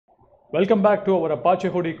Welcome back to our Apache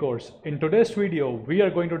Hudi course. In today's video, we are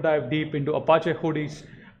going to dive deep into Apache Hudi's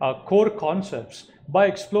core concepts by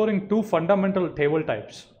exploring two fundamental table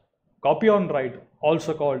types: copy on write,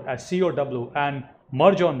 also called as COW, and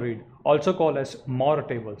merge on read, also called as MOR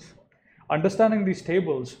tables. Understanding these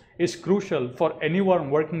tables is crucial for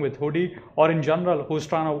anyone working with Hudi or in general who's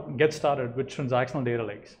trying to get started with transactional data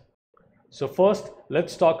lakes. So first,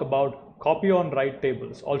 let's talk about copy on write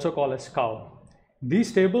tables, also called as COW.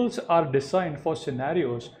 These tables are designed for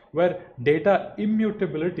scenarios where data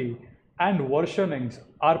immutability and versionings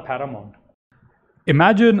are paramount.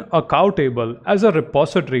 Imagine a COW table as a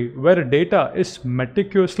repository where data is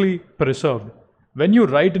meticulously preserved. When you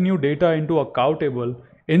write new data into a COW table,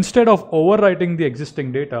 instead of overwriting the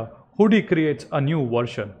existing data, Hudi creates a new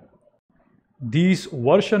version. This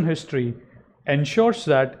version history ensures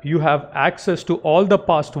that you have access to all the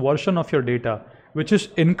past version of your data, which is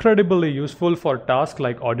incredibly useful for tasks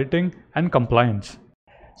like auditing and compliance.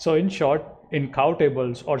 So in short, in COW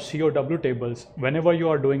tables or COW tables, whenever you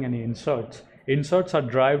are doing any inserts are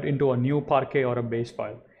derived into a new Parquet or a base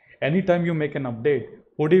file. Anytime you make an update,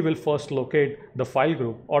 Hudi will first locate the file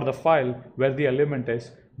group or the file where the element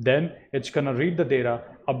is. Then it's gonna read the data,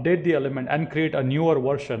 update the element, and create a newer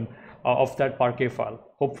version of that Parquet file.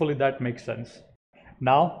 Hopefully that makes sense.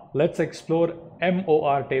 Now let's explore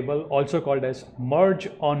MOR table, also called as merge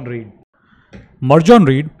on read. Merge on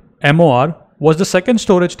read, MOR, was the second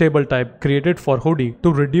storage table type created for Hudi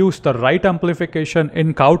to reduce the write amplification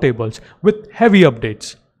in COW tables with heavy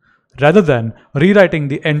updates. Rather than rewriting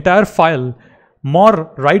the entire file,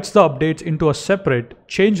 MOR writes the updates into a separate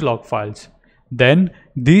changelog files. Then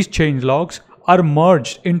these changelogs are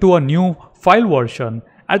merged into a new file version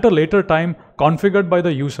at a later time configured by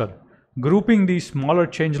the user. Grouping these smaller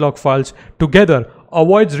changelog files together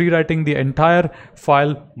avoids rewriting the entire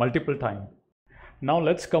file multiple times. Now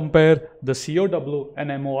let's compare the COW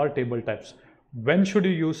and MOR table types. When should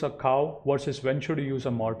you use a COW versus when should you use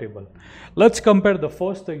a MOR table? Let's compare the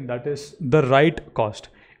first thing, that is the write cost.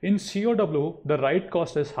 In COW, the write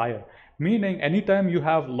cost is higher, meaning anytime you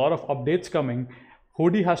have a lot of updates coming,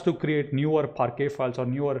 Hudi has to create newer Parquet files or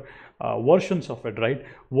newer versions of it, right?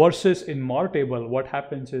 Versus in MOR table, what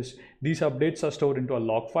happens is these updates are stored into a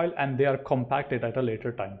log file and they are compacted at a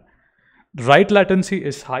later time. Write latency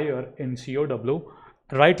is higher in COW.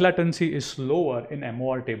 Write latency is lower in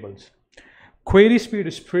MOR tables. Query speed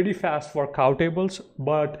is pretty fast for COW tables,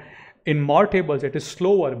 but in MOR tables, it is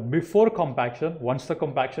slower before compaction. Once the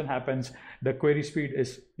compaction happens, the query speed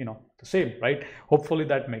is, the same, right? Hopefully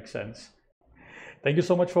that makes sense. Thank you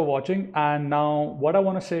so much for watching. And now what I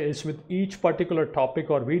want to say is, with each particular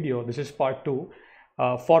topic or video, this is part 2.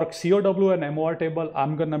 For COW and MOR table,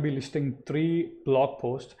 I'm going to be listing 3 blog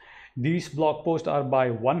posts. These blog posts are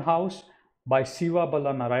by One House, by Siva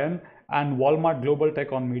Ballanarayan, and Walmart Global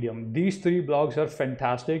Tech on Medium. These 3 blogs are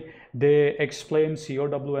fantastic. They explain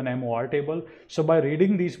COW and MOR table. So by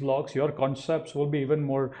reading these blogs, your concepts will be even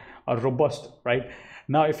more robust, right?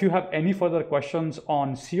 Now, if you have any further questions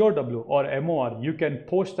on COW or MOR, you can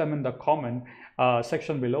post them in the comment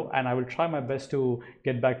section below, and I will try my best to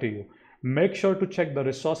get back to you. Make sure to check the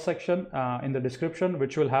resource section in the description,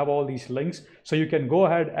 which will have all these links, so you can go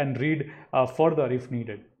ahead and read further if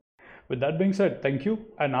needed. With that being said, thank you,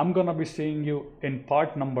 and I'm gonna be seeing you in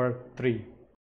part number 3.